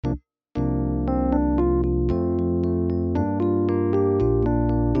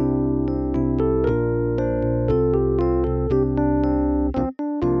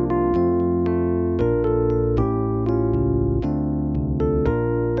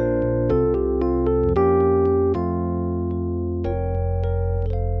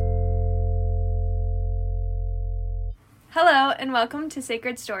and welcome to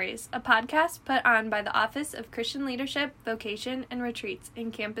Sacred Stories, a podcast put on by the Office of Christian Leadership, Vocation, and Retreats in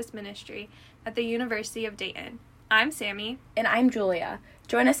Campus Ministry at the University of Dayton. I'm Sammy. And I'm Julia.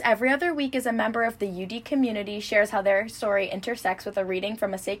 Join us every other week as a member of the UD community shares how their story intersects with a reading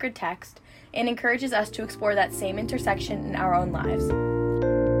from a sacred text and encourages us to explore that same intersection in our own lives.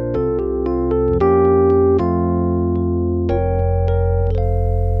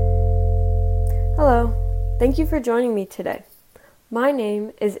 Hello. Thank you for joining me today. My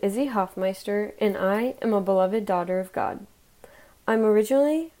name is Izzy Hoffmeister, and I am a beloved daughter of God. I'm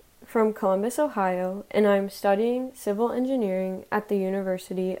originally from Columbus, Ohio, and I'm studying civil engineering at the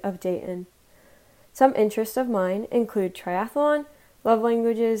University of Dayton. Some interests of mine include triathlon, love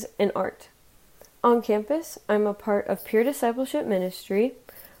languages, and art. On campus, I'm a part of Peer Discipleship Ministry,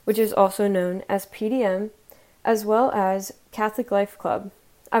 which is also known as PDM, as well as Catholic Life Club.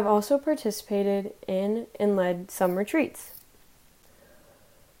 I've also participated in and led some retreats.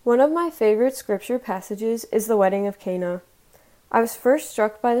 One of my favorite scripture passages is the wedding of Cana. I was first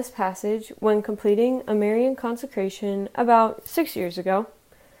struck by this passage when completing a Marian consecration about 6 years ago.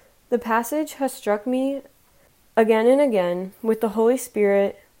 The passage has struck me again and again with the Holy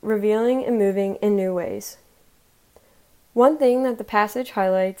Spirit revealing and moving in new ways. One thing that the passage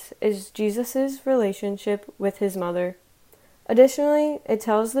highlights is Jesus' relationship with his mother. Additionally, it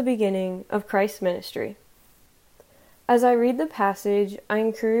tells the beginning of Christ's ministry. As I read the passage, I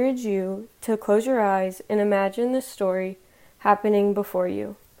encourage you to close your eyes and imagine this story happening before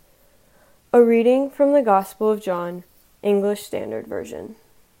you. A reading from the Gospel of John, English Standard Version.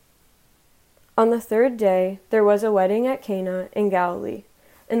 On the third day, there was a wedding at Cana in Galilee,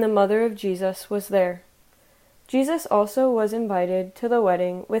 and the mother of Jesus was there. Jesus also was invited to the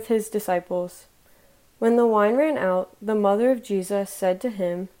wedding with his disciples. When the wine ran out, the mother of Jesus said to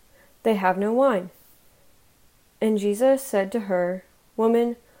him, "They have no wine." And Jesus said to her,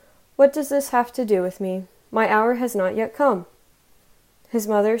 "Woman, what does this have to do with me? My hour has not yet come." His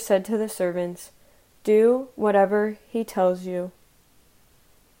mother said to the servants, "Do whatever he tells you."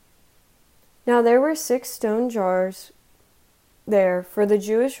 Now there were 6 stone jars there for the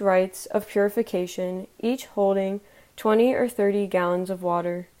Jewish rites of purification, each holding 20 or 30 gallons of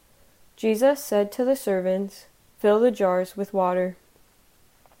water. Jesus said to the servants, "Fill the jars with water."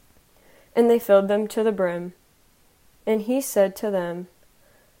 And they filled them to the brim. And he said to them,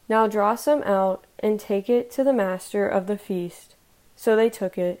 "Now draw some out and take it to the master of the feast." So they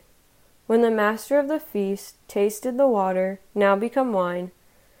took it. When the master of the feast tasted the water, now become wine,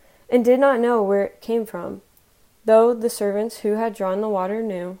 and did not know where it came from, though the servants who had drawn the water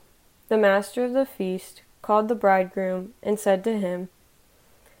knew, the master of the feast called the bridegroom and said to him,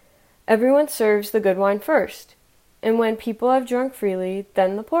 "Everyone serves the good wine first, and when people have drunk freely,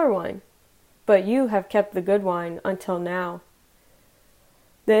 then the poor wine. But you have kept the good wine until now."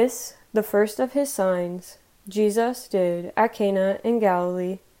 This, the first of his signs, Jesus did at Cana in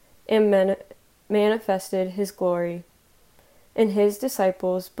Galilee, and manifested his glory, and his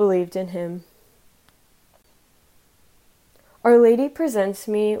disciples believed in him. Our Lady presents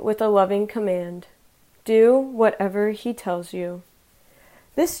me with a loving command: do whatever he tells you.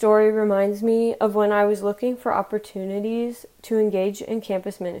 This story reminds me of when I was looking for opportunities to engage in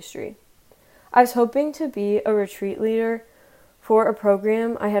campus ministry. I was hoping to be a retreat leader for a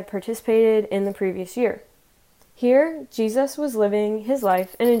program I had participated in the previous year. Here, Jesus was living his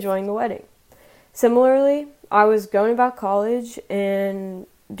life and enjoying the wedding. Similarly, I was going about college and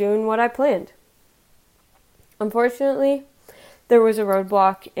doing what I planned. Unfortunately, there was a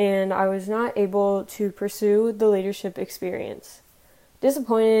roadblock and I was not able to pursue the leadership experience.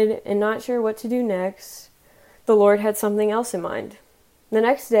 Disappointed and not sure what to do next, the Lord had something else in mind. The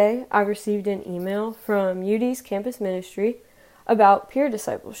next day, I received an email from UD's campus ministry about peer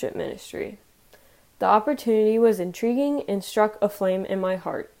discipleship ministry. The opportunity was intriguing and struck a flame in my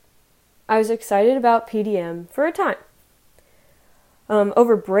heart. I was excited about PDM for a time.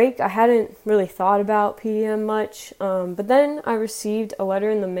 Over break, I hadn't really thought about PDM much, but then I received a letter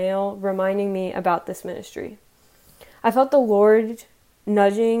in the mail reminding me about this ministry. I felt the Lord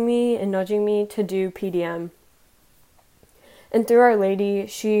nudging me to do PDM. And through Our Lady,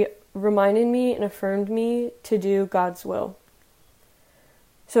 she reminded me and affirmed me to do God's will.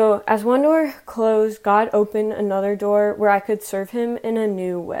 So as one door closed, God opened another door where I could serve him in a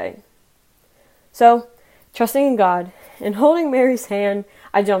new way. So, trusting in God and holding Mary's hand,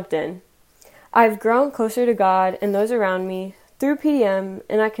 I jumped in. I've grown closer to God and those around me through PDM,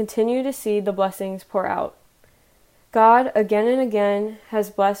 and I continue to see the blessings pour out. God, again and again, has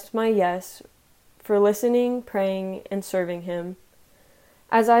blessed my yes for listening, praying, and serving him.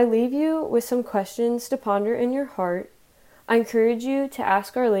 As I leave you with some questions to ponder in your heart, I encourage you to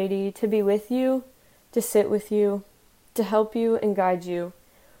ask Our Lady to be with you, to sit with you, to help you and guide you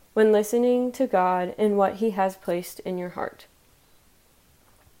when listening to God and what He has placed in your heart.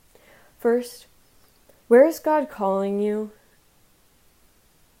 First, where is God calling you?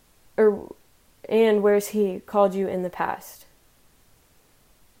 And where's He called you in the past?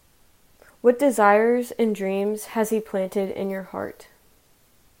 What desires and dreams has He planted in your heart?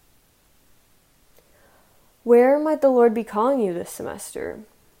 Where might the Lord be calling you this semester?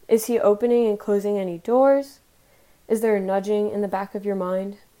 Is He opening and closing any doors? Is there a nudging in the back of your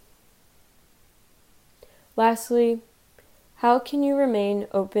mind? Lastly, how can you remain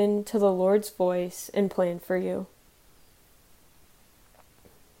open to the Lord's voice and plan for you?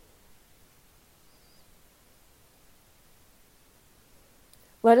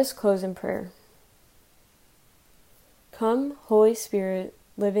 Let us close in prayer. Come, Holy Spirit,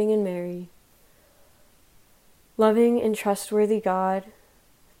 living in Mary, loving and trustworthy God,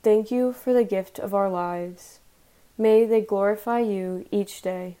 thank you for the gift of our lives. May they glorify you each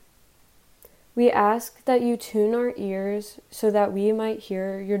day. We ask that you tune our ears so that we might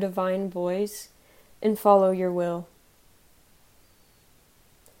hear your divine voice and follow your will.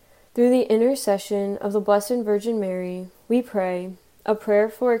 Through the intercession of the Blessed Virgin Mary, we pray a prayer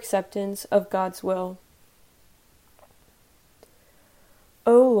for acceptance of God's will.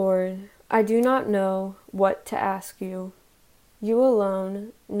 O Lord, I do not know what to ask you. You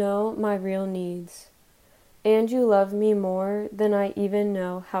alone know my real needs, and you love me more than I even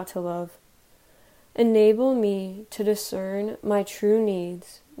know how to love. Enable me to discern my true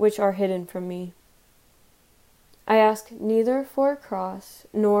needs, which are hidden from me. I ask neither for a cross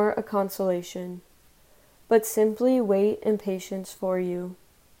nor a consolation, but simply wait in patience for you.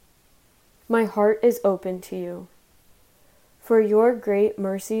 My heart is open to you. For your great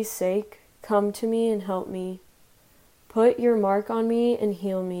mercy's sake, come to me and help me. Put your mark on me and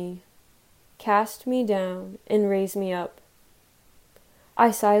heal me. Cast me down and raise me up.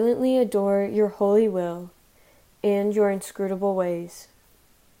 I silently adore your holy will and your inscrutable ways.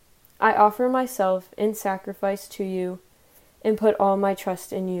 I offer myself in sacrifice to you and put all my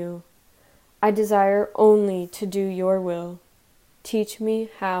trust in you. I desire only to do your will. Teach me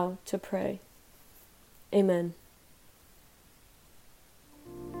how to pray. Amen.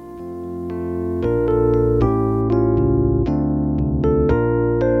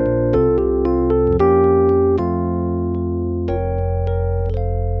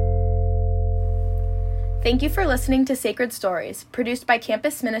 Thank you for listening to Sacred Stories, produced by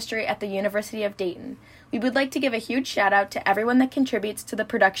Campus Ministry at the University of Dayton. We would like to give a huge shout out to everyone that contributes to the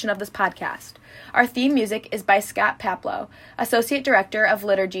production of this podcast. Our theme music is by Scott Paplow, Associate Director of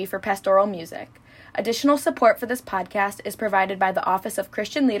Liturgy for Pastoral Music. Additional support for this podcast is provided by the Office of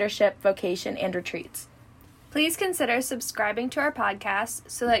Christian Leadership, Vocation, and Retreats. Please consider subscribing to our podcast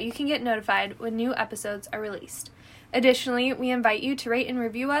so that you can get notified when new episodes are released. Additionally, we invite you to rate and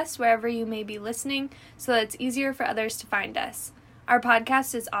review us wherever you may be listening so that it's easier for others to find us. Our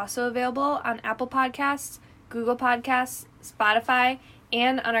podcast is also available on Apple Podcasts, Google Podcasts, Spotify,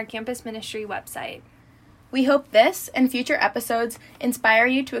 and on our campus ministry website. We hope this and future episodes inspire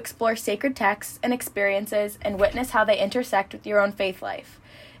you to explore sacred texts and experiences and witness how they intersect with your own faith life.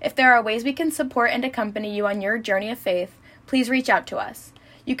 If there are ways we can support and accompany you on your journey of faith, please reach out to us.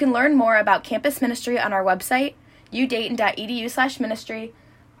 You can learn more about campus ministry on our website, udayton.edu/ministry,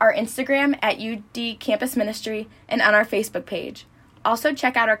 our Instagram at udcampusministry, and on our Facebook page. Also,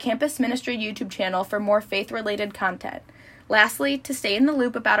 check out our Campus Ministry YouTube channel for more faith-related content. Lastly, to stay in the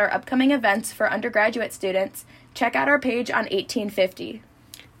loop about our upcoming events for undergraduate students, check out our page on 1850.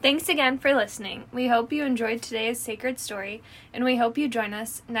 Thanks again for listening. We hope you enjoyed today's sacred story, and we hope you join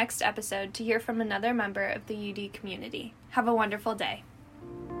us next episode to hear from another member of the UD community. Have a wonderful day.